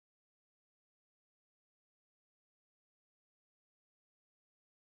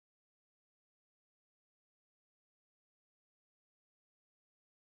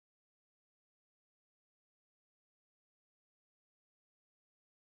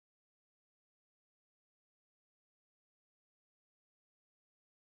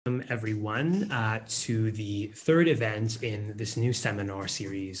Welcome everyone to the third event in this new seminar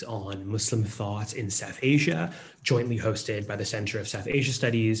series on Muslim thought in South Asia, jointly hosted by the Center of South Asia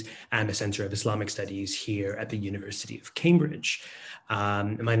Studies and the Center of Islamic Studies here at the University of Cambridge.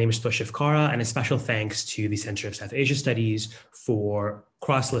 My name is Toshif Kara, and a special thanks to the Center of South Asia Studies for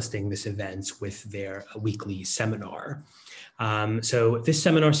cross-listing this event with their weekly seminar. So this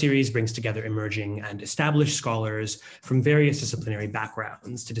seminar series brings together emerging and established scholars from various disciplinary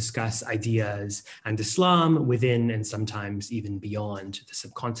backgrounds to discuss ideas and Islam within and sometimes even beyond the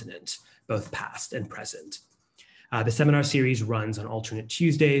subcontinent, both past and present. The seminar series runs on alternate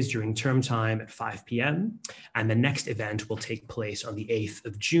Tuesdays during term time at 5 p.m. And the next event will take place on the 8th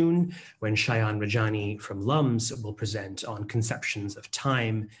of June when Shayan Rajani from LUMS will present on conceptions of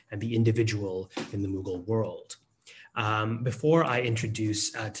time and the individual in the Mughal world. Before I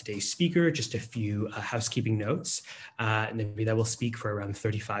introduce today's speaker, just a few housekeeping notes. Naveeda will speak for around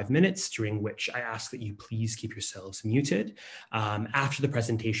 35 minutes, during which I ask that you please keep yourselves muted. After the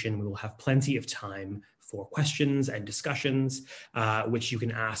presentation, we will have plenty of time for questions and discussions, which you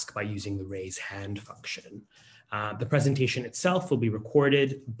can ask by using the raise hand function. The presentation itself will be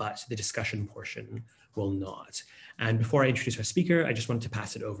recorded, but the discussion portion will not. And before I introduce our speaker, I just wanted to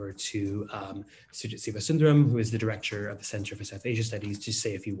pass it over to Sujit Sivasundaram, who is the director of the Center for South Asia Studies, to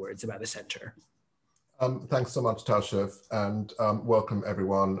say a few words about the center. Thanks so much, Tashif, and welcome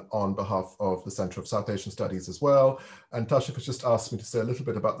everyone on behalf of the Center of South Asian Studies as well. And Tashif has just asked me to say a little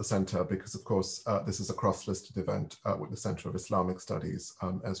bit about the center because, of course, this is a cross-listed event with the Center of Islamic Studies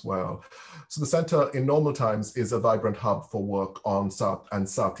as well. So the center in normal times is a vibrant hub for work on South and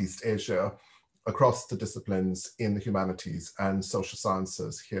Southeast Asia across the disciplines in the humanities and social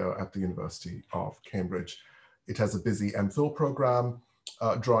sciences here at the University of Cambridge. It has a busy MPhil program,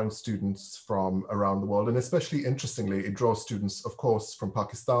 drawing students from around the world. And especially interestingly, it draws students, of course, from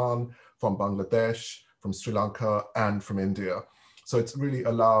Pakistan, from Bangladesh, from Sri Lanka, and from India. So it really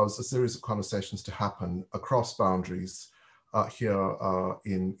allows a series of conversations to happen across boundaries here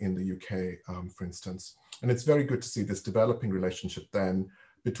in the UK, for instance. And it's very good to see this developing relationship then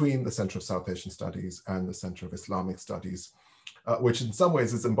between the Center of South Asian Studies and the Center of Islamic Studies, which in some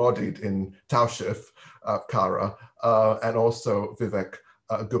ways is embodied in Taushif Kara and also Vivek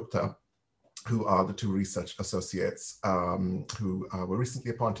Gupta, who are the two research associates who were recently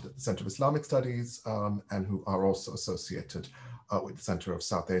appointed at the Center of Islamic Studies and who are also associated with the Center of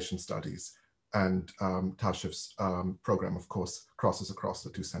South Asian Studies. And Taushif's program, of course, crosses across the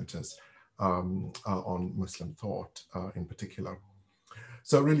two centers on Muslim thought in particular.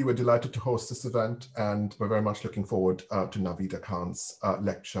 So really, we're delighted to host this event, and we're very much looking forward to Naveeda Khan's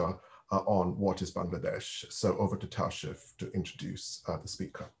lecture on what is Bangladesh. So over to Taushif to introduce the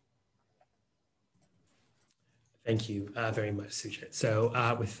speaker. Thank you very much, Sujit.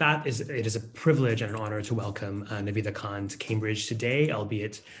 So with that, it is a privilege and an honor to welcome Naveeda Khan to Cambridge today,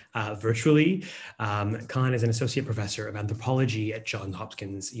 albeit virtually. Khan is an associate professor of anthropology at Johns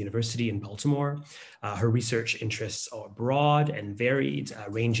Hopkins University in Baltimore. Her research interests are broad and varied,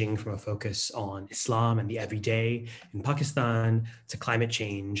 ranging from a focus on Islam and the everyday in Pakistan, to climate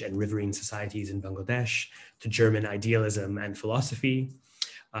change and riverine societies in Bangladesh, to German idealism and philosophy.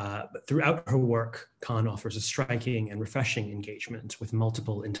 But throughout her work, Khan offers a striking and refreshing engagement with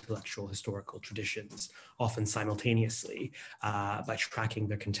multiple intellectual historical traditions, often simultaneously, by tracking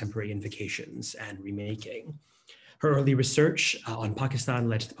their contemporary invocations and remaking. Her early research on Pakistan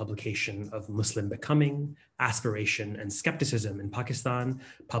led to the publication of Muslim Becoming, Aspiration and Skepticism in Pakistan,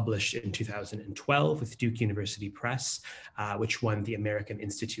 published in 2012 with Duke University Press, which won the American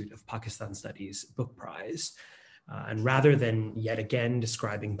Institute of Pakistan Studies Book Prize. And rather than yet again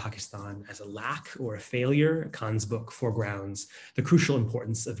describing Pakistan as a lack or a failure, Khan's book foregrounds the crucial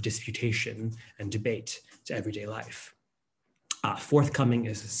importance of disputation and debate to everyday life. Forthcoming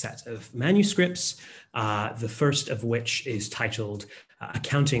is a set of manuscripts, the first of which is titled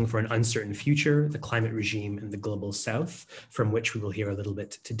Accounting for an Uncertain Future, the Climate Regime in the Global South, from which we will hear a little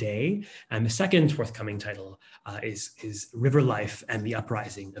bit today. And the second forthcoming title is River Life and the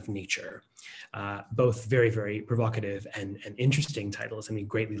Uprising of Nature. Both very, very provocative and interesting titles, and we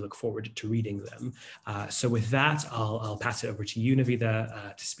greatly look forward to reading them. So with that, I'll pass it over to you,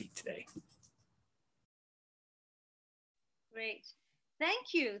 Naveeda, to speak today. Great.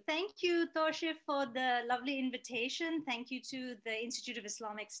 Thank you. Thank you, Toshif, for the lovely invitation. Thank you to the Institute of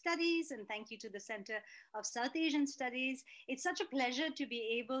Islamic Studies, and thank you to the Center of South Asian Studies. It's such a pleasure to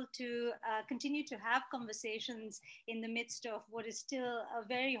be able to continue to have conversations in the midst of what is still a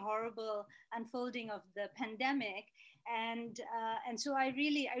very horrible unfolding of the pandemic. And so I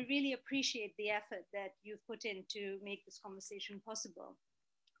really appreciate the effort that you've put in to make this conversation possible.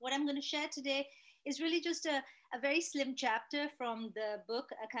 What I'm going to share today is really just a very slim chapter from the book,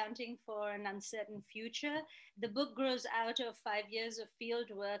 Accounting for an Uncertain Future. The book grows out of 5 years of field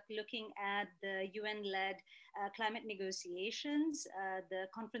work looking at the UN-led climate negotiations, the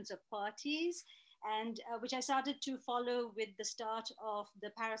Conference of Parties, and which I started to follow with the start of the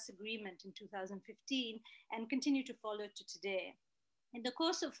Paris Agreement in 2015 and continue to follow to today. In the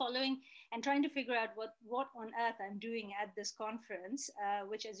course of following and trying to figure out what on earth I'm doing at this conference,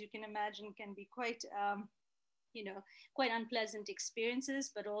 which, as you can imagine, can be quite, quite unpleasant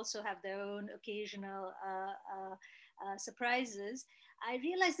experiences, but also have their own occasional surprises, I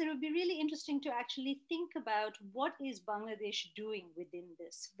realized that it would be really interesting to actually think about what is Bangladesh doing within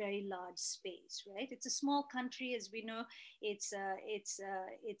this very large space, right? It's a small country, as we know. It's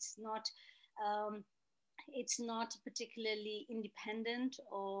not. It's not particularly independent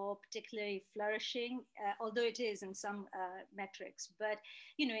or particularly flourishing, although it is in some metrics. But,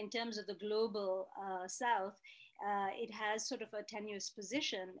 in terms of the global South, it has sort of a tenuous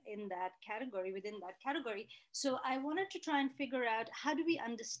position in that category, within that category. So I wanted to try and figure out, how do we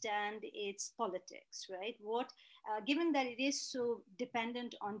understand its politics, right? Given that it is so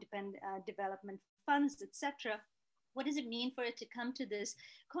dependent on development funds, etc., what does it mean for it to come to this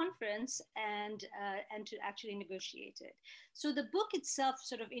conference and to actually negotiate it? So the book itself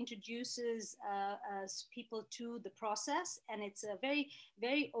sort of introduces people to the process, and it's a very,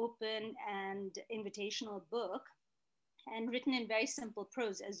 very open and invitational book, and written in very simple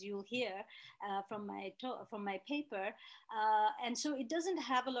prose, as you'll hear from my paper. And so it doesn't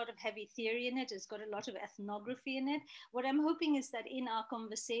have a lot of heavy theory in it. It's got a lot of ethnography in it. What I'm hoping is that in our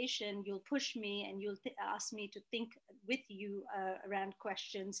conversation, you'll push me and you'll ask me to think with you around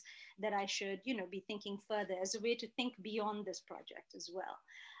questions that I should, be thinking further as a way to think beyond this project as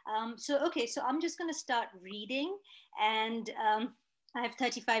well. So I'm just going to start reading, and I have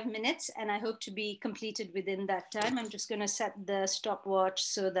 35 minutes and I hope to be completed within that time. I'm just going to set the stopwatch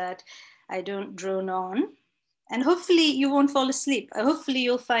so that I don't drone on. And hopefully you won't fall asleep. Hopefully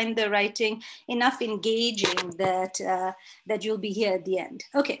you'll find the writing enough engaging that you'll be here at the end.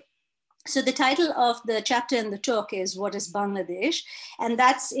 Okay. So the title of the chapter in the talk is What is Bangladesh? And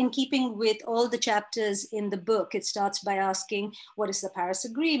that's in keeping with all the chapters in the book. It starts by asking, what is the Paris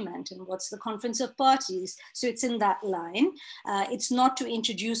Agreement and what's the Conference of Parties? So it's in that line. It's not to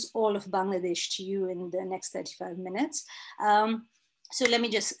introduce all of Bangladesh to you in the next 35 minutes. So let me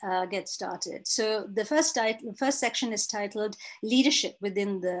just get started. So the first section is titled Leadership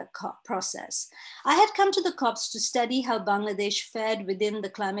Within the COP Process. I had come to the COPs to study how Bangladesh fared within the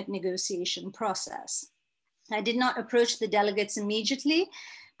climate negotiation process. I did not approach the delegates immediately,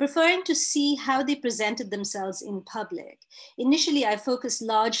 preferring to see how they presented themselves in public. Initially, I focused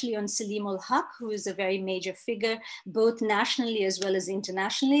largely on Salim ul-Haq, who is a very major figure, both nationally as well as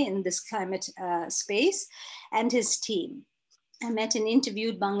internationally in this climate space, and his team. I met and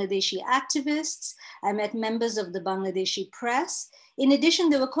interviewed Bangladeshi activists. I met members of the Bangladeshi press. In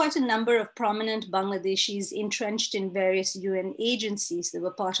addition, there were quite a number of prominent Bangladeshis entrenched in various UN agencies that were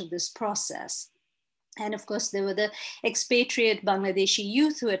part of this process. And of course, there were the expatriate Bangladeshi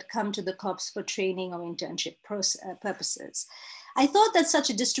youth who had come to the COPs for training or internship purposes. I thought that such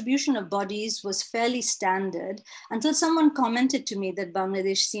a distribution of bodies was fairly standard until someone commented to me that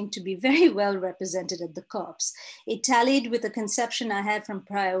Bangladesh seemed to be very well represented at the COPs. It tallied with a conception I had from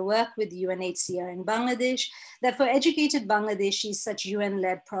prior work with UNHCR in Bangladesh, that for educated Bangladeshis, such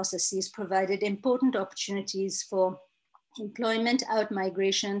UN-led processes provided important opportunities for employment,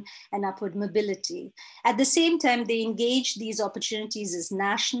 out-migration, and upward mobility. At the same time, they engaged these opportunities as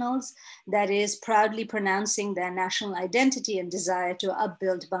nationals, that is, proudly pronouncing their national identity and desire to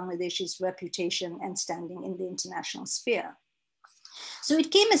upbuild Bangladesh's reputation and standing in the international sphere. So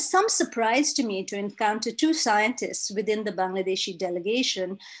it came as some surprise to me to encounter two scientists within the Bangladeshi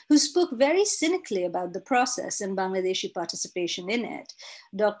delegation who spoke very cynically about the process and Bangladeshi participation in it.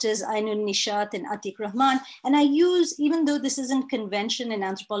 Doctors Ainun Nishat and Atiq Rahman, and I use, even though this isn't convention in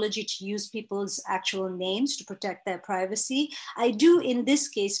anthropology to use people's actual names to protect their privacy, I do in this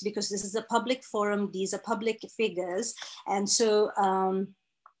case because this is a public forum, these are public figures, and so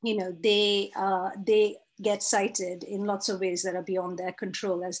they get cited in lots of ways that are beyond their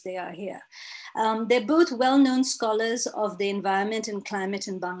control as they are here. They're both well-known scholars of the environment and climate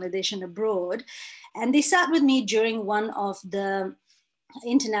in Bangladesh and abroad. And they sat with me during one of the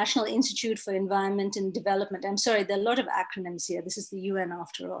International Institute for Environment and Development. I'm sorry, there are a lot of acronyms here. This is the UN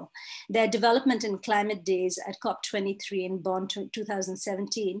after all. Their Development and Climate Days at COP23 in Bonn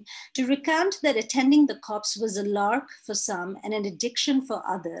 2017 to recount that attending the COPs was a lark for some and an addiction for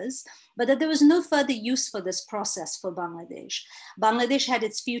others, but that there was no further use for this process for Bangladesh. Bangladesh had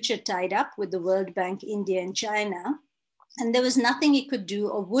its future tied up with the World Bank, India, and China, and there was nothing it could do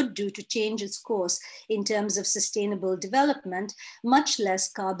or would do to change its course in terms of sustainable development, much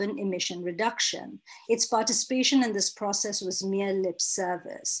less carbon emission reduction. Its participation in this process was mere lip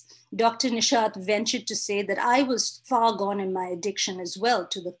service. Dr. Nishat ventured to say that I was far gone in my addiction as well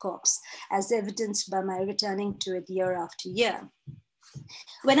to the COPs, as evidenced by my returning to it year after year.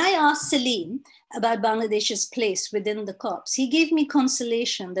 When I asked Salim about Bangladesh's place within the COPs, he gave me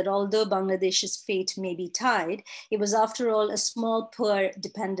consolation that although Bangladesh's fate may be tied, it was after all a small, poor,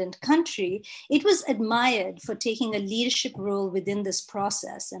 dependent country, it was admired for taking a leadership role within this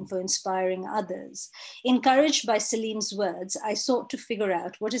process and for inspiring others. Encouraged by Salim's words, I sought to figure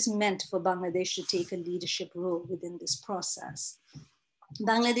out what is meant for Bangladesh to take a leadership role within this process.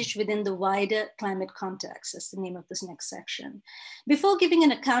 Bangladesh within the wider climate context, that's the name of this next section. Before giving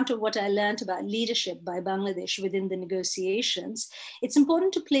an account of what I learned about leadership by Bangladesh within the negotiations, it's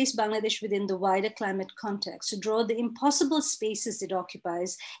important to place Bangladesh within the wider climate context to draw the impossible spaces it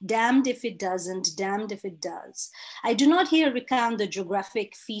occupies, damned if it doesn't, damned if it does. I do not here recount the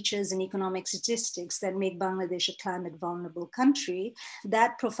geographic features and economic statistics that make Bangladesh a climate vulnerable country.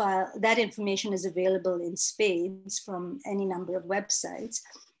 That information is available in spades from any number of websites.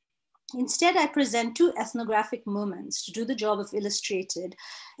 Instead, I present two ethnographic moments to do the job of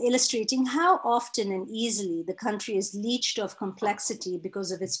illustrating how often and easily the country is leached of complexity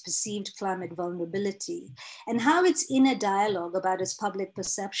because of its perceived climate vulnerability, and how its inner dialogue about its public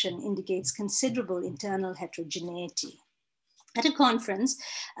perception indicates considerable internal heterogeneity. At a conference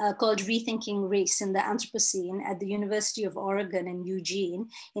called Rethinking Race in the Anthropocene at the University of Oregon in Eugene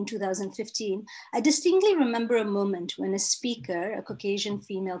in 2015, I distinctly remember a moment when a speaker, a Caucasian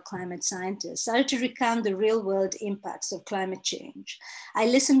female climate scientist, started to recount the real-world impacts of climate change. I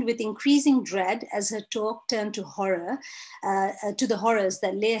listened with increasing dread as her talk turned to to the horrors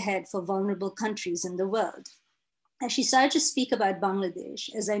that lay ahead for vulnerable countries in the world. As she started to speak about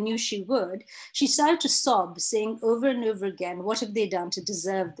Bangladesh, as I knew she would, she started to sob, saying over and over again, what have they done to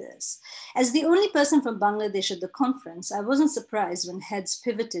deserve this? As the only person from Bangladesh at the conference, I wasn't surprised when heads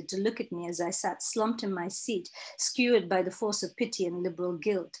pivoted to look at me as I sat slumped in my seat, skewered by the force of pity and liberal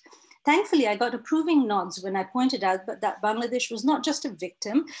guilt. Thankfully, I got approving nods when I pointed out that Bangladesh was not just a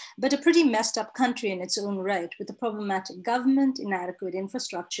victim, but a pretty messed up country in its own right, with a problematic government, inadequate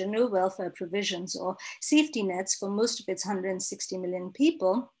infrastructure, no welfare provisions or safety nets for most of its 160 million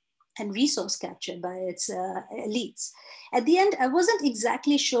people, and resource capture by its elites. At the end, I wasn't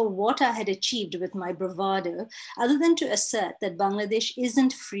exactly sure what I had achieved with my bravado, other than to assert that Bangladesh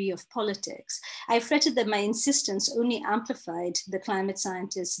isn't free of politics. I fretted that my insistence only amplified the climate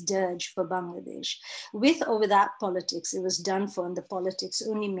scientists' dirge for Bangladesh. With or without politics, it was done for, and the politics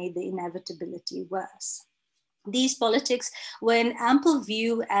only made the inevitability worse. These politics were in ample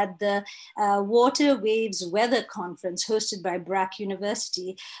view at the Water Waves Weather Conference hosted by BRAC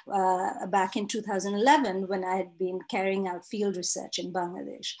University back in 2011 when I had been carrying out field research in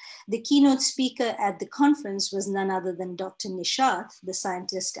Bangladesh. The keynote speaker at the conference was none other than Dr. Nishat, the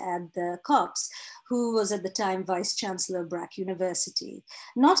scientist at the COPs, who was at the time Vice Chancellor of BRAC University.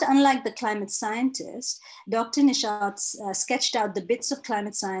 Not unlike the climate scientist, Dr. Nishat sketched out the bits of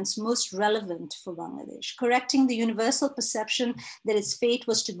climate science most relevant for Bangladesh. Correcting the universal perception that its fate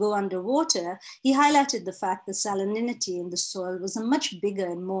was to go underwater, he highlighted the fact that salinity in the soil was a much bigger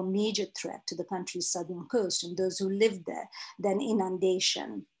and more major threat to the country's southern coast and those who lived there than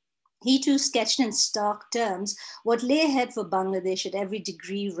inundation. He too sketched in stark terms what lay ahead for Bangladesh at every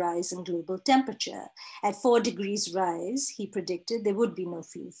degree rise in global temperature. At 4 degrees rise, he predicted there would be no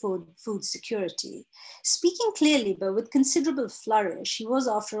food security. Speaking clearly, but with considerable flourish, he was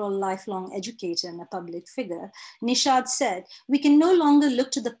after all a lifelong educator and a public figure. Nishat said, we can no longer look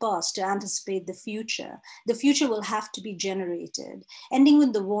to the past to anticipate the future. The future will have to be generated. Ending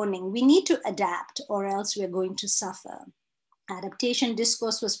with the warning, we need to adapt or else we're going to suffer. Adaptation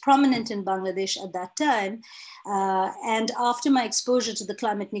discourse was prominent in Bangladesh at that time. And after my exposure to the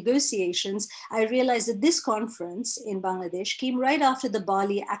climate negotiations, I realized that this conference in Bangladesh came right after the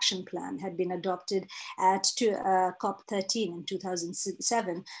Bali Action Plan had been adopted at COP13 in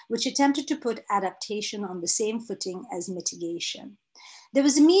 2007, which attempted to put adaptation on the same footing as mitigation. There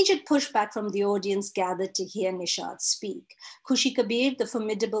was immediate pushback from the audience gathered to hear Nishat speak. Khushi Kabir, the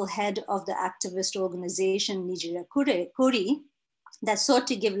formidable head of the activist organization Nijira Kori, that sought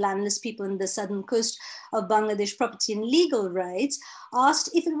to give landless people in the southern coast of Bangladesh property and legal rights, asked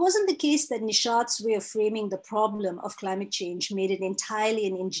if it wasn't the case that Nishat's way of framing the problem of climate change made it entirely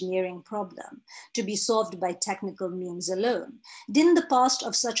an engineering problem to be solved by technical means alone. Didn't the past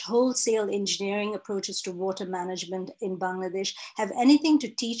of such wholesale engineering approaches to water management in Bangladesh have anything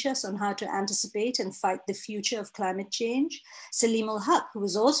to teach us on how to anticipate and fight the future of climate change? Salim al-Haq, who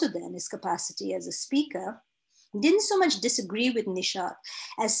was also there in his capacity as a speaker, didn't so much disagree with Nishat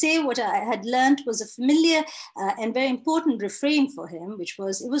as say what I had learned was a familiar and very important refrain for him, which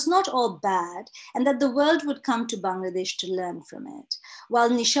was, it was not all bad and that the world would come to Bangladesh to learn from it. While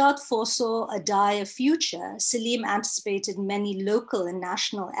Nishat foresaw a dire future, Salim anticipated many local and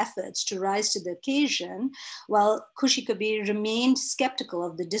national efforts to rise to the occasion, while Khushi Kabir remained skeptical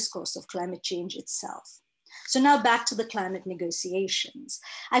of the discourse of climate change itself. So now back to the climate negotiations.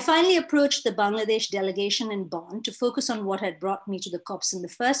 I finally approached the Bangladesh delegation in Bonn to focus on what had brought me to the COPs in the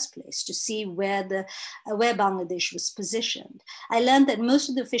first place, to see where Bangladesh was positioned. I learned that most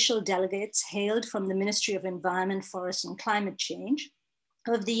of the official delegates hailed from the Ministry of Environment, Forest and Climate Change.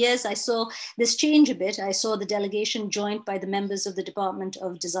 Over the years, I saw this change a bit. I saw the delegation joined by the members of the Department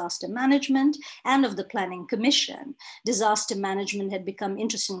of Disaster Management and of the Planning Commission. Disaster management had become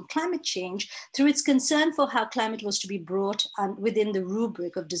interested in climate change through its concern for how climate was to be brought within the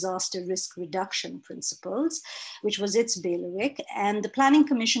rubric of disaster risk reduction principles, which was its bailiwick. And the Planning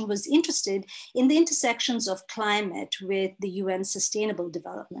Commission was interested in the intersections of climate with the UN Sustainable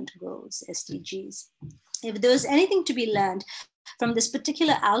Development Goals, SDGs. If there was anything to be learned from this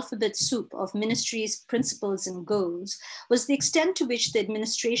particular alphabet soup of ministries, principles, and goals was the extent to which the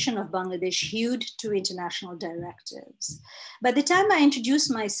administration of Bangladesh hewed to international directives. By the time I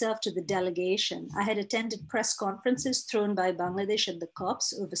introduced myself to the delegation, I had attended press conferences thrown by Bangladesh at the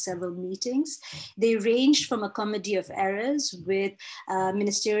COPs over several meetings. They ranged from a comedy of errors with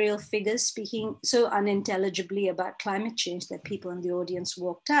ministerial figures speaking so unintelligibly about climate change that people in the audience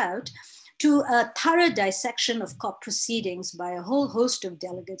walked out, to a thorough dissection of COP proceedings by a whole host of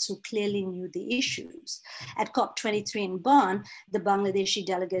delegates who clearly knew the issues. At COP23 in Bonn, the Bangladeshi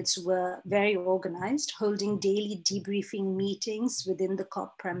delegates were very organized, holding daily debriefing meetings within the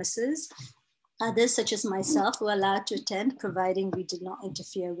COP premises. Others, such as myself, were allowed to attend, providing we did not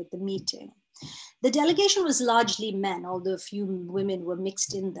interfere with the meeting. The delegation was largely men, although a few women were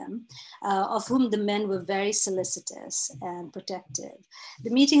mixed in them, of whom the men were very solicitous and protective.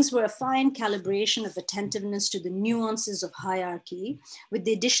 The meetings were a fine calibration of attentiveness to the nuances of hierarchy, with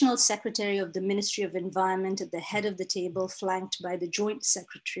the additional secretary of the Ministry of Environment at the head of the table, flanked by the joint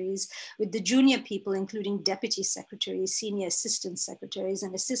secretaries, with the junior people, including deputy secretaries, senior assistant secretaries,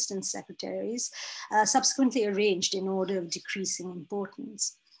 and assistant secretaries, subsequently arranged in order of decreasing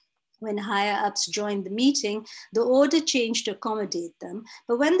importance. When higher ups joined the meeting, the order changed to accommodate them.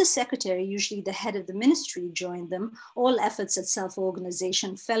 But when the secretary, usually the head of the ministry, joined them, all efforts at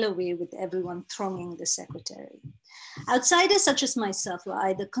self-organization fell away with everyone thronging the secretary. Outsiders such as myself were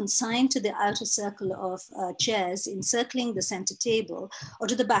either consigned to the outer circle of chairs encircling the center table or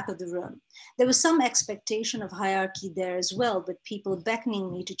to the back of the room. There was some expectation of hierarchy there as well, with people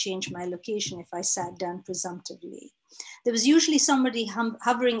beckoning me to change my location if I sat down presumptively. There was usually somebody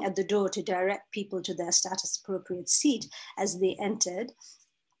hovering at the door to direct people to their status appropriate seat as they entered.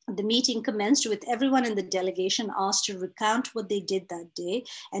 The meeting commenced with everyone in the delegation asked to recount what they did that day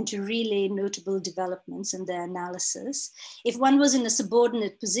and to relay notable developments in their analysis. If one was in a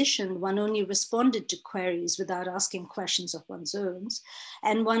subordinate position, one only responded to queries without asking questions of one's own,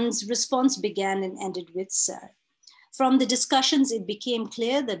 and one's response began and ended with "sir." From the discussions, it became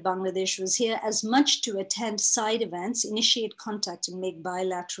clear that Bangladesh was here as much to attend side events, initiate contact, and make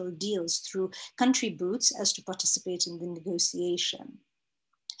bilateral deals through country boots as to participate in the negotiation.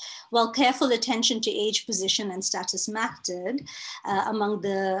 While careful attention to age, position, and status mattered among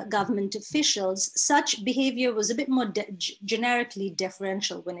the government officials, such behavior was a bit more generically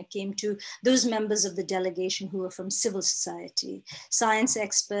deferential when it came to those members of the delegation who were from civil society, science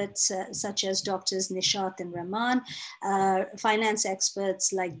experts such as Doctors Nishat and Rahman, finance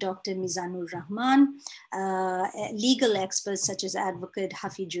experts like Dr. Mizanur Rahman, legal experts such as Advocate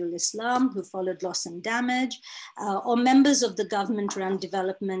Hafizul Islam, who followed loss and damage, or members of the government-run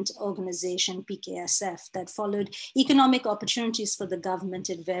development organization PKSF that followed economic opportunities for the government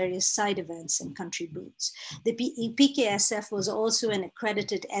at various side events and country booths. The PKSF was also an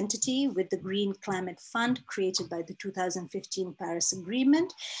accredited entity with the Green Climate Fund created by the 2015 Paris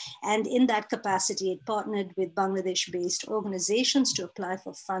Agreement. And in that capacity, it partnered with Bangladesh-based organizations to apply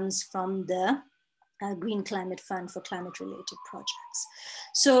for funds from the Green Climate Fund for climate-related projects.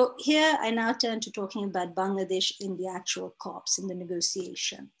 So here I now turn to talking about Bangladesh in the actual COPs, in the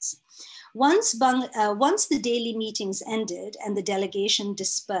negotiations. Once the daily meetings ended and the delegation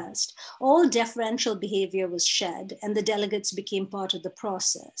dispersed, all deferential behavior was shed and the delegates became part of the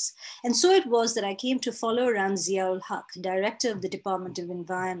process. And so it was that I came to follow around Ziaul Haq, Director of the Department of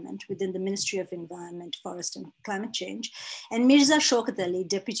Environment within the Ministry of Environment, Forest and Climate Change, and Mirza Shaukat Ali,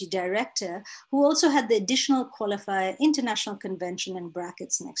 Deputy Director, who also had the additional qualifier International Convention in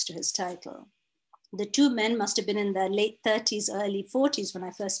brackets next to his title. The two men must have been in their late 30s, early 40s when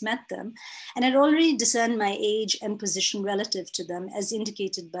I first met them, and had already discerned my age and position relative to them, as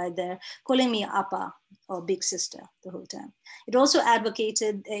indicated by their calling me Appa, or big sister, the whole time. It also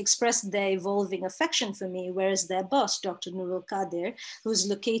expressed their evolving affection for me, whereas their boss, Dr. Nurul Qadir, who's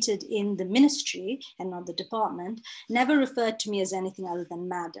located in the ministry and not the department, never referred to me as anything other than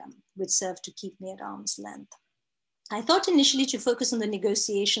madam, which served to keep me at arm's length. I thought initially to focus on the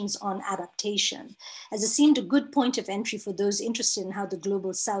negotiations on adaptation, as it seemed a good point of entry for those interested in how the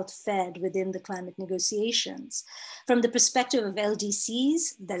global South fared within the climate negotiations. From the perspective of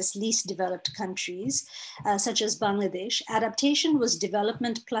LDCs, that is least developed countries, such as Bangladesh, adaptation was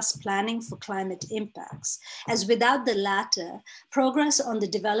development plus planning for climate impacts, as without the latter, progress on the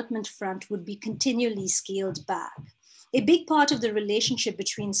development front would be continually scaled back. A big part of the relationship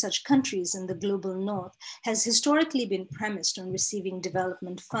between such countries in the global north has historically been premised on receiving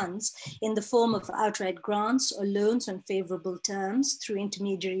development funds in the form of outright grants or loans on favorable terms through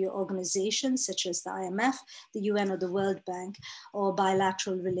intermediary organizations such as the IMF, the UN, or the World Bank, or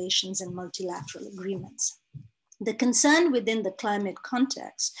bilateral relations and multilateral agreements. The concern within the climate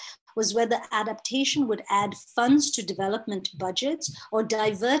context was whether adaptation would add funds to development budgets or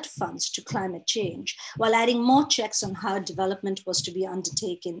divert funds to climate change, while adding more checks on how development was to be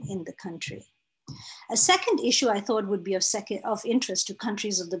undertaken in the country. A second issue I thought would be of interest to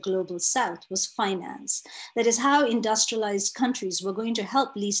countries of the global South was finance. That is, how industrialized countries were going to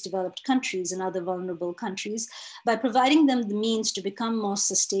help least developed countries and other vulnerable countries by providing them the means to become more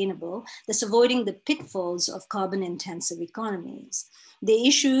sustainable, thus avoiding the pitfalls of carbon-intensive economies. The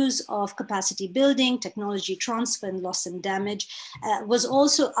issues of capacity building, technology transfer, and loss and damage was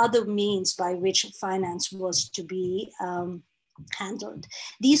also other means by which finance was to be handled.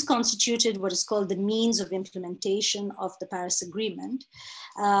 These constituted what is called the means of implementation of the Paris Agreement.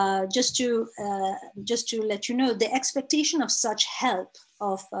 Just to let you know, the expectation of such help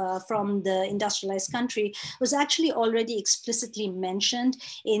from the industrialized country was actually already explicitly mentioned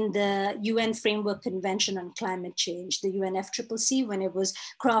in the UN Framework Convention on Climate Change, the UNFCCC, when it was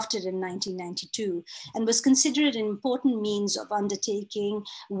crafted in 1992, and was considered an important means of undertaking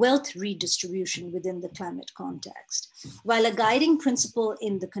wealth redistribution within the climate context. While a guiding principle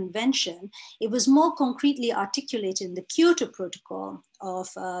in the convention, it was more concretely articulated in the Kyoto Protocol of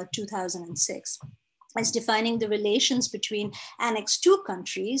 2006. As defining the relations between Annex II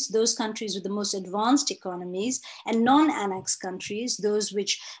countries, those countries with the most advanced economies, and non-Annex countries, those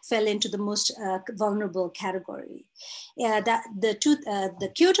which fell into the most vulnerable category.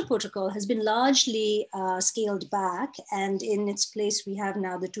 The Kyoto Protocol has been largely scaled back, and in its place we have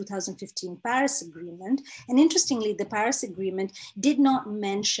now the 2015 Paris Agreement. And interestingly, the Paris Agreement did not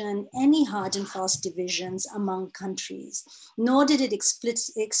mention any hard and fast divisions among countries, nor did it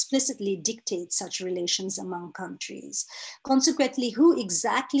explicitly dictate such relations among countries. Consequently, who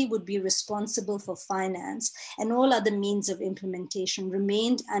exactly would be responsible for finance and all other means of implementation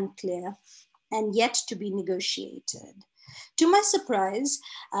remained unclear and yet to be negotiated. To my surprise,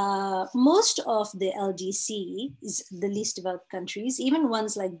 most of the LDCs, the least developed countries, even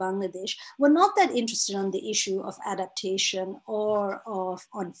ones like Bangladesh, were not that interested on the issue of adaptation or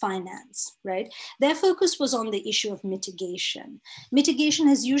on finance, right? Their focus was on the issue of mitigation. Mitigation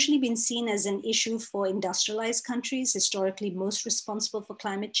has usually been seen as an issue for industrialized countries, historically most responsible for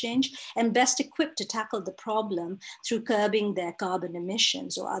climate change, and best equipped to tackle the problem through curbing their carbon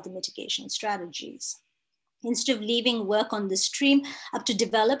emissions or other mitigation strategies. Instead of leaving work on this stream up to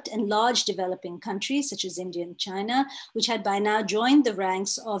developed and large developing countries such as India and China, which had by now joined the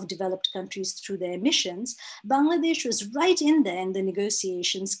ranks of developed countries through their emissions, Bangladesh was right in there in the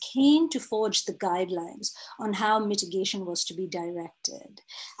negotiations, keen to forge the guidelines on how mitigation was to be directed.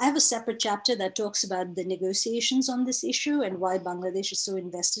 I have a separate chapter that talks about the negotiations on this issue and why Bangladesh is so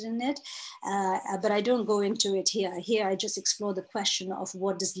invested in it, but I don't go into it here. Here I just explore the question of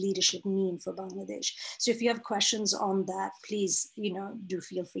what does leadership mean for Bangladesh. So if you have questions on that, please, do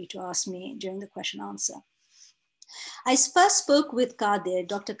feel free to ask me during the question answer. I first spoke with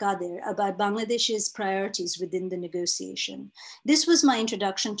Dr. Kadir, about Bangladesh's priorities within the negotiation. This was my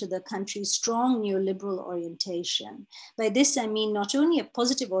introduction to the country's strong neoliberal orientation. By this, I mean not only a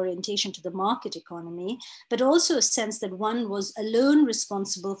positive orientation to the market economy, but also a sense that one was alone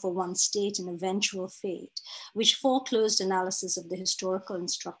responsible for one's state and eventual fate, which foreclosed analysis of the historical and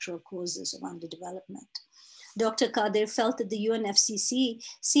structural causes of underdevelopment. Dr. Kadir felt that the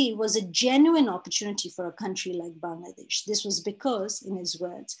UNFCCC was a genuine opportunity for a country like Bangladesh. This was because, in his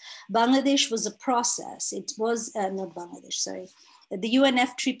words, Bangladesh was a process. It was, not Bangladesh, sorry. The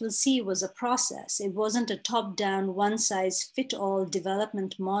UNFCCC was a process. It wasn't a top-down, one-size-fit-all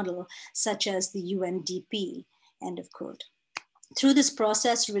development model such as the UNDP, end of quote. Through this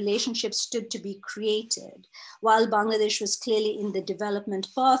process, relationships stood to be created. While Bangladesh was clearly in the development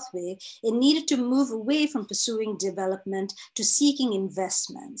pathway, it needed to move away from pursuing development to seeking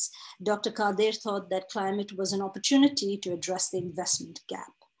investments. Dr. Kadir thought that climate was an opportunity to address the investment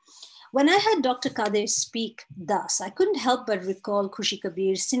gap. When I heard Dr. Kadir speak thus, I couldn't help but recall Khushi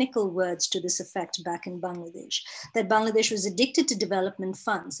Kabir's cynical words to this effect back in Bangladesh, that Bangladesh was addicted to development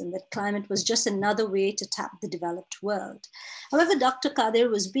funds and that climate was just another way to tap the developed world. However, Dr. Kadir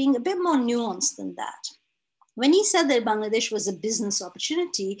was being a bit more nuanced than that. When he said that Bangladesh was a business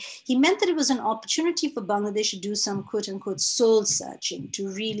opportunity, he meant that it was an opportunity for Bangladesh to do some quote unquote soul searching, to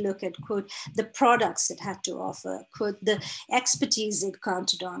relook at quote the products it had to offer, quote the expertise it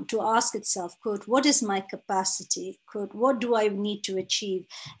counted on, to ask itself, quote, what is my capacity, quote, what do I need to achieve,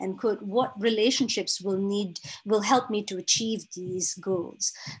 and quote, what relationships will help me to achieve these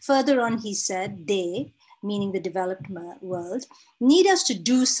goals. Further on, he said, they, meaning the developed world, need us to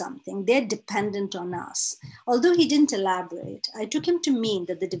do something. They're dependent on us. Although he didn't elaborate, I took him to mean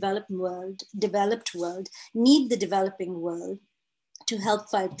that the developed world need the developing world to help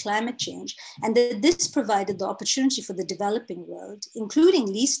fight climate change, and that this provided the opportunity for the developing world, including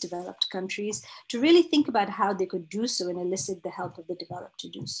least developed countries, to really think about how they could do so and elicit the help of the developed to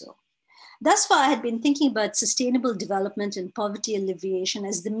do so. Thus far, I had been thinking about sustainable development and poverty alleviation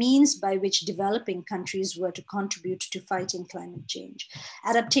as the means by which developing countries were to contribute to fighting climate change.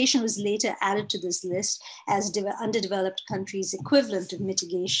 Adaptation was later added to this list as underdeveloped countries' equivalent of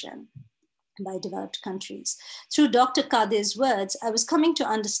mitigation by developed countries. Through Dr. Kadir's words, I was coming to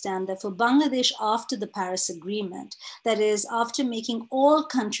understand that for Bangladesh after the Paris Agreement, that is, after making all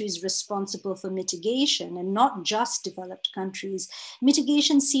countries responsible for mitigation and not just developed countries,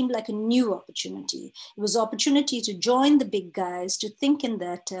 mitigation seemed like a new opportunity. It was opportunity to join the big guys, to think in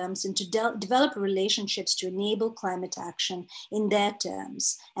their terms, and to develop relationships to enable climate action in their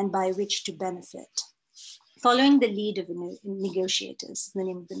terms and by which to benefit. Following the lead of negotiators, the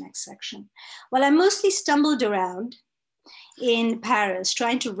name of the next section. While I mostly stumbled around in Paris,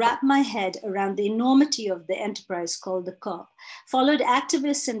 trying to wrap my head around the enormity of the enterprise called the COP, followed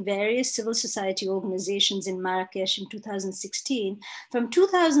activists and various civil society organizations in Marrakesh in 2016, from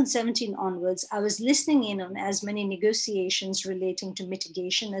 2017 onwards, I was listening in on as many negotiations relating to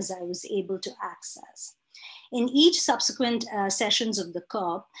mitigation as I was able to access. In each subsequent sessions of the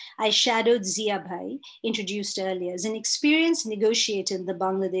COP, I shadowed Zia Bhai, introduced earlier, as an experienced negotiator in the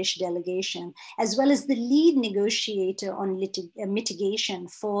Bangladesh delegation, as well as the lead negotiator on mitigation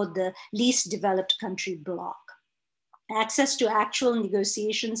for the least developed country bloc. Access to actual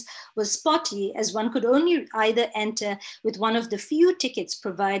negotiations was spotty, as one could only either enter with one of the few tickets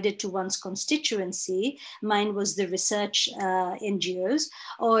provided to one's constituency, mine was the research NGOs,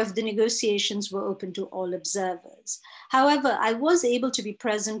 or if the negotiations were open to all observers. However, I was able to be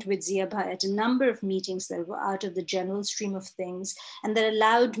present with Zia Bhai at a number of meetings that were out of the general stream of things and that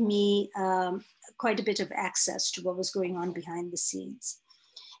allowed me quite a bit of access to what was going on behind the scenes.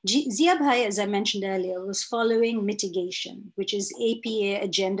 Zia Bhai, as I mentioned earlier, was following mitigation, which is APA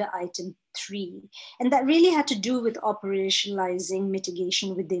Agenda Item 3. And that really had to do with operationalizing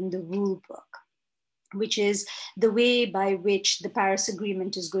mitigation within the rule book, which is the way by which the Paris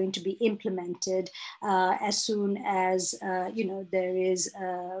Agreement is going to be implemented as soon as there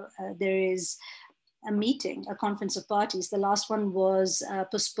is a meeting, a conference of parties. The last one was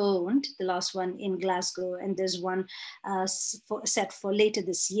postponed, the last one in Glasgow, and there's one set for later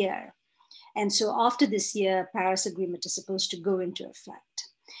this year. And so after this year, Paris Agreement is supposed to go into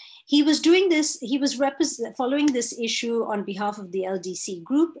effect. He was doing this, he was following this issue on behalf of the LDC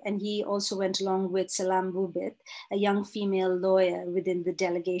group, and he also went along with Salam Bubit, a young female lawyer within the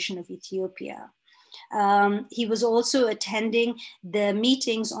delegation of Ethiopia. He was also attending the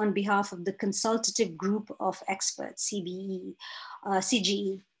meetings on behalf of the Consultative Group of Experts,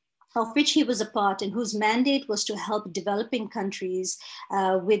 CGE. of which he was a part and whose mandate was to help developing countries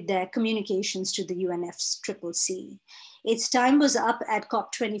with their communications to the UNFCCC. Its time was up at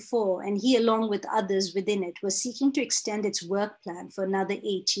COP24, and he, along with others within it, was seeking to extend its work plan for another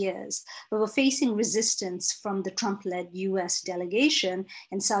 8 years, but were facing resistance from the Trump-led US delegation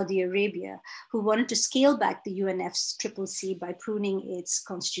and Saudi Arabia, who wanted to scale back the UNFCCC by pruning its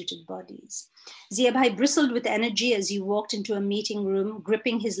constituted bodies. Zia Bhai bristled with energy as he walked into a meeting room,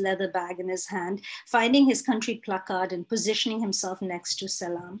 gripping his leather bag in his hand, finding his country placard and positioning himself next to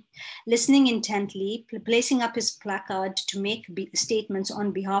Salam, listening intently, placing up his placard to make statements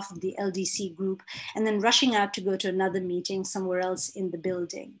on behalf of the LDC group, and then rushing out to go to another meeting somewhere else in the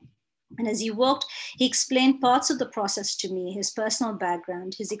building. And as he walked, he explained parts of the process to me, his personal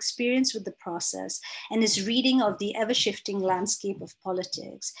background, his experience with the process, and his reading of the ever-shifting landscape of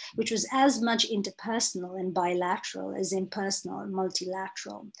politics, which was as much interpersonal and bilateral as impersonal and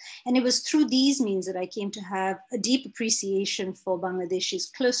multilateral. And it was through these means that I came to have a deep appreciation for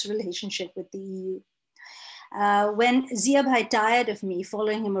Bangladesh's close relationship with the EU. When Zia Bhai tired of me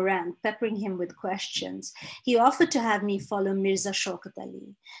following him around, peppering him with questions, he offered to have me follow Mirza Shaukat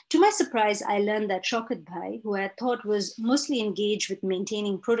Ali. To my surprise, I learned that Shaukat Bhai, who I thought was mostly engaged with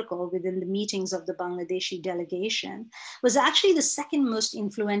maintaining protocol within the meetings of the Bangladeshi delegation, was actually the second most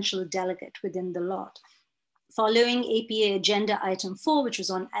influential delegate within the lot, following APA Agenda Item 4, which was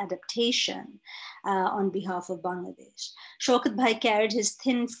on adaptation on behalf of Bangladesh. Shaukat Bhai carried his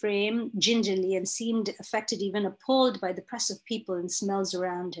thin frame gingerly and seemed affected, even appalled by the press of people and smells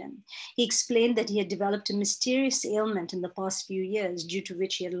around him. He explained that he had developed a mysterious ailment in the past few years, due to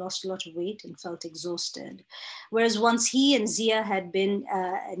which he had lost a lot of weight and felt exhausted. Whereas once he and Zia had been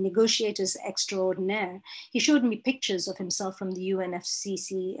negotiators extraordinaire, he showed me pictures of himself from the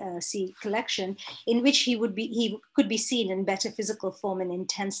UNFCCC collection, in which he could be seen in better physical form and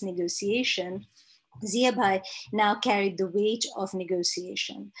intense negotiation. Zia Bhai now carried the weight of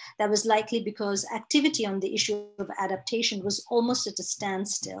negotiation. That was likely because activity on the issue of adaptation was almost at a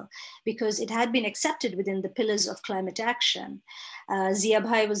standstill, because it had been accepted within the pillars of climate action. Zia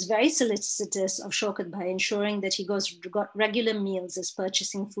Bhai was very solicitous of Shaukat Bhai, ensuring that he got regular meals, as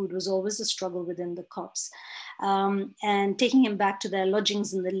purchasing food was always a struggle within the COPs, and taking him back to their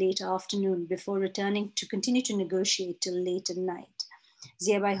lodgings in the late afternoon before returning to continue to negotiate till late at night.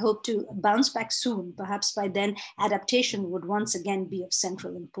 Zia Bhai hoped to bounce back soon. Perhaps by then, adaptation would once again be of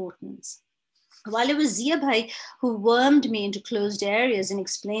central importance. While it was Zia Bhai who wormed me into closed areas and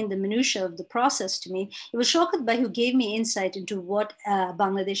explained the minutiae of the process to me, it was Shaukat Bhai who gave me insight into what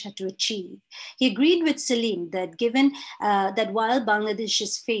Bangladesh had to achieve. He agreed with Salim that given that while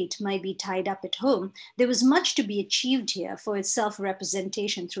Bangladesh's fate might be tied up at home, there was much to be achieved here for its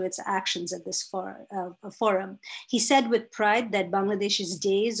self-representation through its actions at this forum. He said with pride that Bangladesh's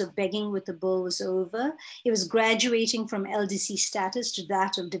days of begging with a bowl was over. It was graduating from LDC status to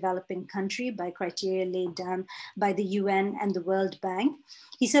that of developing country by criteria laid down by the UN and the World Bank.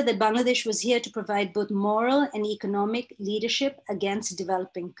 He said that Bangladesh was here to provide both moral and economic leadership against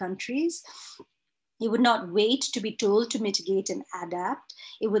developing countries. It would not wait to be told to mitigate and adapt.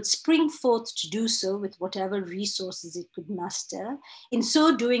 It would spring forth to do so with whatever resources it could muster. In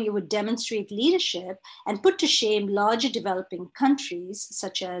so doing, it would demonstrate leadership and put to shame larger developing countries,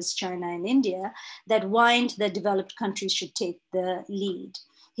 such as China and India, that whined that developed countries should take the lead.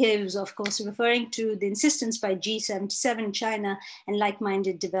 Here he was, of course, referring to the insistence by G77, China, and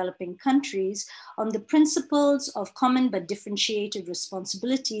like-minded developing countries on the principles of common but differentiated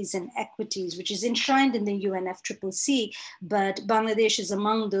responsibilities and equities, which is enshrined in the UNFCCC, but Bangladesh is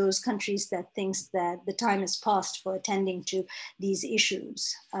among those countries that thinks that the time has passed for attending to these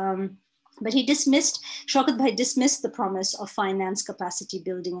issues. But Shaukat Bhai dismissed the promise of finance capacity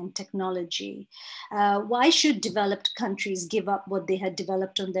building and technology. Why should developed countries give up what they had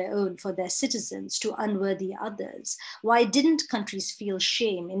developed on their own for their citizens to unworthy others? Why didn't countries feel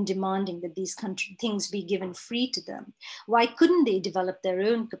shame in demanding that these things be given free to them? Why couldn't they develop their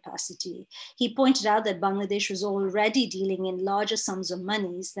own capacity? He pointed out that Bangladesh was already dealing in larger sums of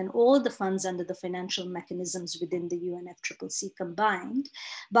monies than all the funds under the financial mechanisms within the UNFCCC combined.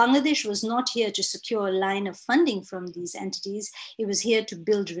 Bangladesh was not here to secure a line of funding from these entities. It was here to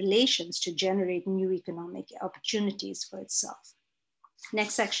build relations to generate new economic opportunities for itself.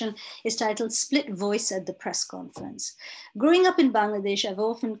 Next section is titled Split Voice at the Press Conference. Growing up in Bangladesh, I've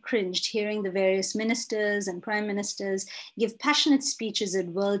often cringed hearing the various ministers and prime ministers give passionate speeches at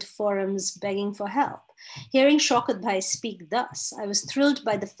world forums begging for help. Hearing Shaukat Bhai speak thus, I was thrilled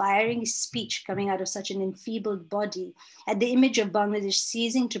by the fiery speech coming out of such an enfeebled body at the image of Bangladesh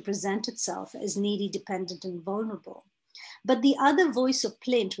ceasing to present itself as needy, dependent, and vulnerable. But the other voice of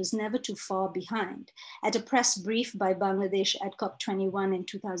plaint was never too far behind. At a press brief by Bangladesh at COP21 in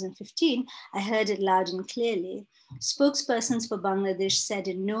 2015, I heard it loud and clearly. Spokespersons for Bangladesh said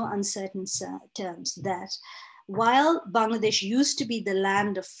in no uncertain terms that while Bangladesh used to be the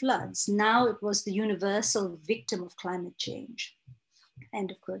land of floods, now it was the universal victim of climate change.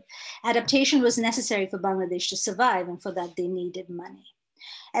 End of quote. Adaptation was necessary for Bangladesh to survive, and for that they needed money.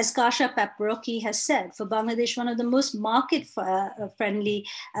 As Kasha Paproki has said, for Bangladesh, one of the most market-friendly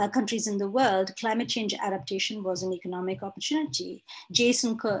countries in the world, climate change adaptation was an economic opportunity.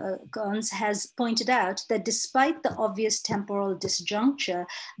 Jason Kearns has pointed out that despite the obvious temporal disjuncture,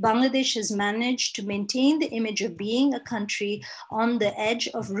 Bangladesh has managed to maintain the image of being a country on the edge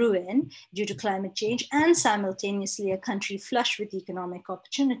of ruin due to climate change and simultaneously a country flush with economic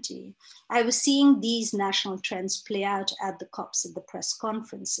opportunity. I was seeing these national trends play out at the COPs at the press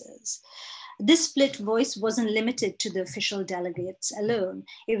conferences. This split voice wasn't limited to the official delegates alone.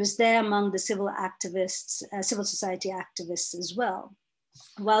 It was there among the civil activists, civil society activists as well.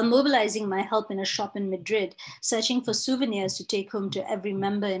 While mobilizing my help in a shop in Madrid, searching for souvenirs to take home to every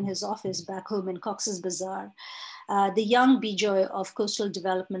member in his office back home in Cox's Bazar, the young Bijoy of Coastal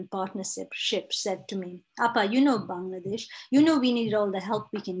Development Partnership said to me, "Appa, you know Bangladesh, you know we need all the help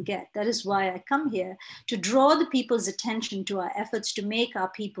we can get. That is why I come here to draw the people's attention to our efforts to make our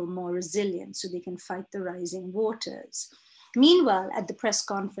people more resilient so they can fight the rising waters." Meanwhile, at the press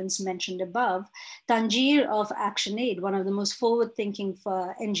conference mentioned above, Tanjir of ActionAid, one of the most forward-thinking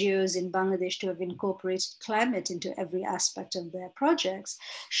NGOs in Bangladesh to have incorporated climate into every aspect of their projects,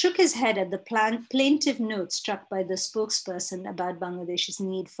 shook his head at the plaintive note struck by the spokesperson about Bangladesh's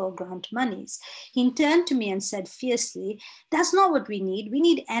need for grant monies. He turned to me and said fiercely, "That's not what we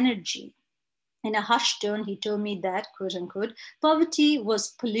need energy." In a hushed tone, he told me that, quote unquote, poverty was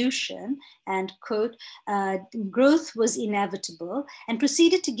pollution and, quote, growth was inevitable, and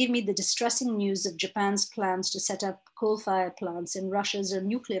proceeded to give me the distressing news of Japan's plans to set up coal-fired plants and Russia's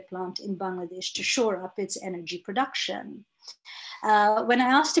nuclear plant in Bangladesh to shore up its energy production. When I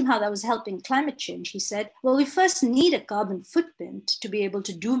asked him how that was helping climate change, he said, "Well, we first need a carbon footprint to be able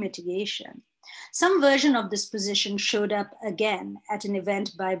to do mitigation." Some version of this position showed up again at an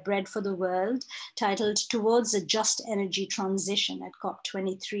event by Bread for the World titled Towards a Just Energy Transition at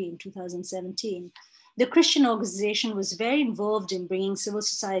COP23 in 2017. The Christian organization was very involved in bringing civil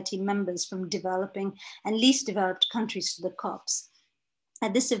society members from developing and least developed countries to the COPs.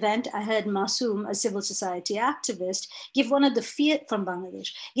 At this event, I heard Masoom, a civil society activist, from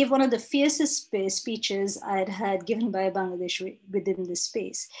Bangladesh, give one of the fiercest speeches I had heard given by a Bangladeshi within this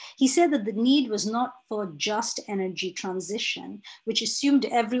space. He said that the need was not for just energy transition, which assumed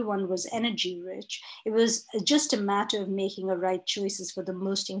everyone was energy rich. It was just a matter of making the right choices for the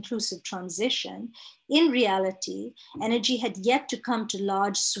most inclusive transition. In reality, energy had yet to come to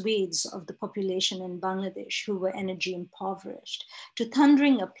large swathes of the population in Bangladesh who were energy impoverished. To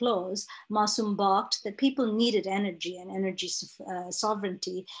thundering applause, Masoom barked that people needed energy and energy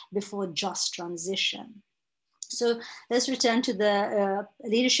sovereignty before just transition. So let's return to the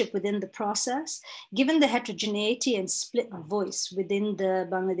leadership within the process. Given the heterogeneity and split voice within the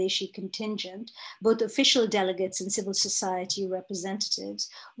Bangladeshi contingent, both official delegates and civil society representatives,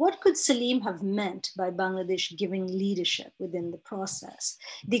 what could Salim have meant by Bangladesh giving leadership within the process?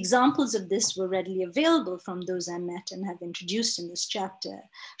 The examples of this were readily available from those I met and have introduced in this chapter.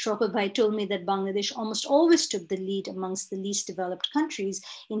 Shaukat Bhai told me that Bangladesh almost always took the lead amongst the least developed countries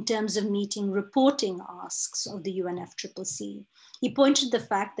in terms of meeting reporting asks of the UNFCCC. He pointed to the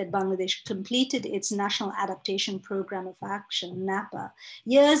fact that Bangladesh completed its National Adaptation Program of Action, NAPA,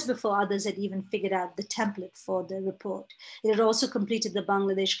 years before others had even figured out the template for the report. It had also completed the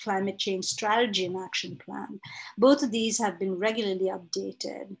Bangladesh Climate Change Strategy and Action Plan. Both of these have been regularly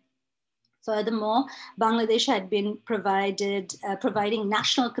updated. Furthermore, Bangladesh had been providing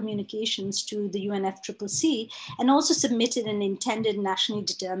national communications to the UNFCCC and also submitted an intended nationally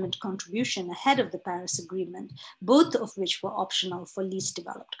determined contribution ahead of the Paris Agreement, both of which were optional for least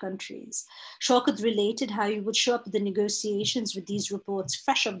developed countries. Shaukat related how he would show up at the negotiations with these reports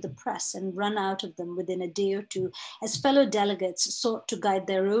fresh off the press and run out of them within a day or two as fellow delegates sought to guide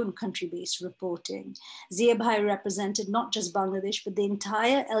their own country-based reporting. Zia Bhai represented not just Bangladesh, but the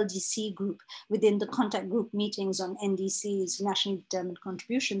entire LDC group within the contact group meetings on NDC's nationally determined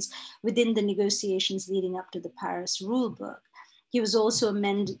contributions within the negotiations leading up to the Paris rulebook. He was also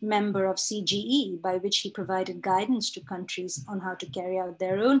a member of CGE, by which he provided guidance to countries on how to carry out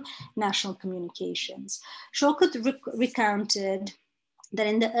their own national communications. Shaukat recounted that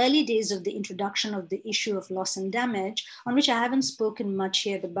in the early days of the introduction of the issue of loss and damage, on which I haven't spoken much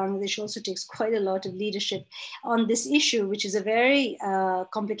here, but Bangladesh also takes quite a lot of leadership on this issue, which is a very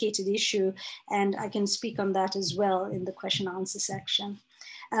complicated issue. And I can speak on that as well in the question answer section.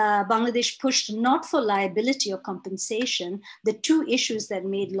 Bangladesh pushed not for liability or compensation, the two issues that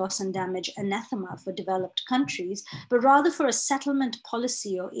made loss and damage anathema for developed countries, but rather for a settlement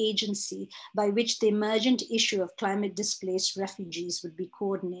policy or agency by which the emergent issue of climate displaced refugees would be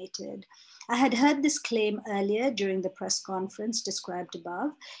coordinated. I had heard this claim earlier during the press conference described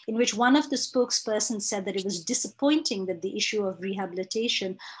above, in which one of the spokespersons said that it was disappointing that the issue of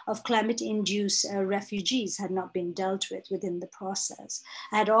rehabilitation of climate-induced refugees had not been dealt with within the process.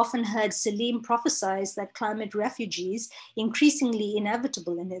 I had often heard Salim prophesize that climate refugees, increasingly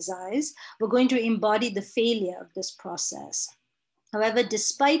inevitable in his eyes, were going to embody the failure of this process. However,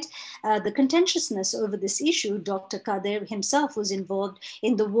 despite the contentiousness over this issue, Dr. Kader himself was involved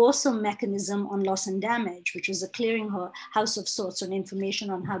in the Warsaw Mechanism on Loss and Damage, which was a clearinghouse of sorts on information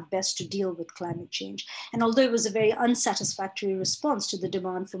on how best to deal with climate change. And although it was a very unsatisfactory response to the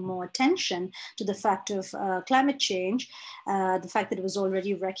demand for more attention to the fact of climate change, the fact that it was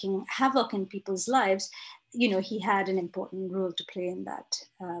already wreaking havoc in people's lives, he had an important role to play in that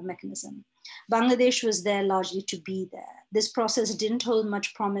mechanism. Bangladesh was there largely to be there. This process didn't hold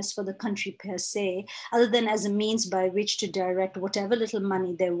much promise for the country per se, other than as a means by which to direct whatever little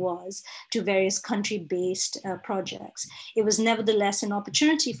money there was to various country-based projects. It was nevertheless an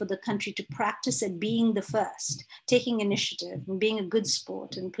opportunity for the country to practice at being the first, taking initiative and being a good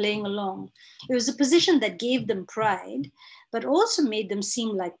sport and playing along. It was a position that gave them pride, but also made them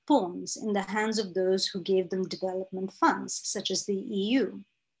seem like pawns in the hands of those who gave them development funds, such as the EU.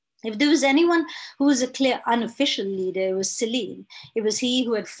 If there was anyone who was a clear unofficial leader, it was Salim. It was he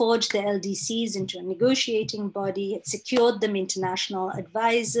who had forged the LDCs into a negotiating body, had secured them international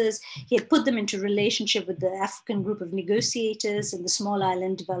advisors, he had put them into relationship with the African group of negotiators in the small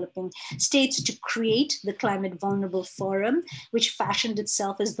island developing states to create the Climate Vulnerable Forum, which fashioned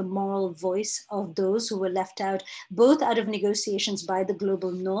itself as the moral voice of those who were left out, both out of negotiations by the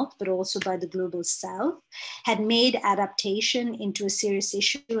global north, but also by the global south, had made adaptation into a serious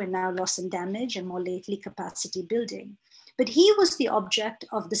issue and now loss and damage, and more lately capacity building. But he was the object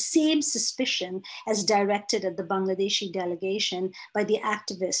of the same suspicion as directed at the Bangladeshi delegation by the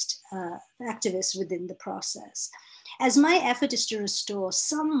activists within the process. As my effort is to restore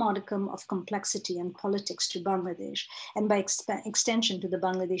some modicum of complexity and politics to Bangladesh, and by extension to the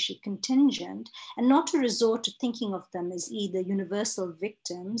Bangladeshi contingent, and not to resort to thinking of them as either universal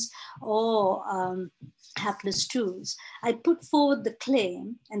victims or hapless tools, I put forward the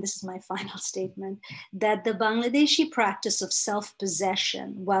claim, and this is my final statement, that the Bangladeshi practice of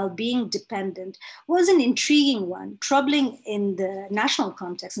self-possession while being dependent was an intriguing one, troubling in the national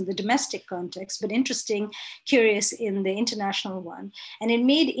context, in the domestic context, but interesting, curious in the international one. And it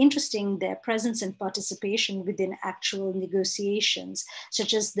made interesting their presence and participation within actual negotiations,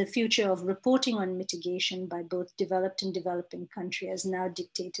 such as the future of reporting on mitigation by both developed and developing countries as now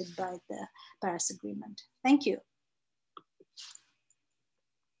dictated by the Paris Agreement. Thank you.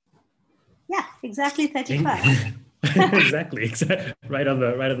 Yeah, exactly 35. Exactly. Right on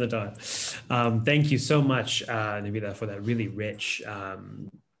the dot. Thank you so much, Naveeda, for that really rich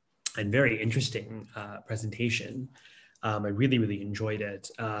and very interesting presentation. I really, really enjoyed it.